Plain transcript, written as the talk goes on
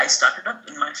started up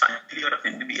in my final year of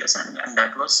MBBS, and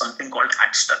that was something called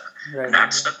Hatstuck. Right. And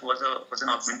Hatstuck was an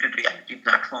augmented reality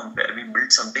platform where we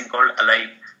built something called Alive,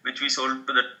 which we sold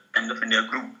to the Times of India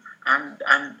group. And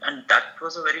that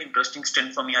was a very interesting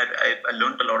stint for me. I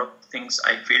learned a lot of things.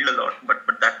 I failed a lot,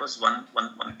 but that was one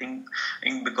thing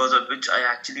because of which I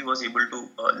actually was able to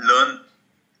learn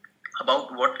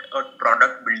about what a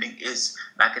product building is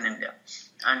back in India.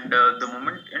 And the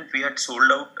moment we had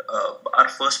sold out our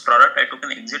first product, I took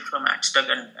an exit from Hatstuck,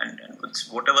 and with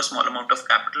whatever small amount of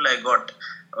capital I got,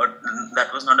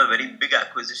 that was not a very big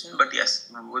acquisition, but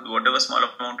yes, with whatever small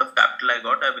amount of capital I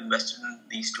got, I've invested in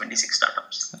these 26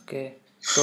 startups. Okay.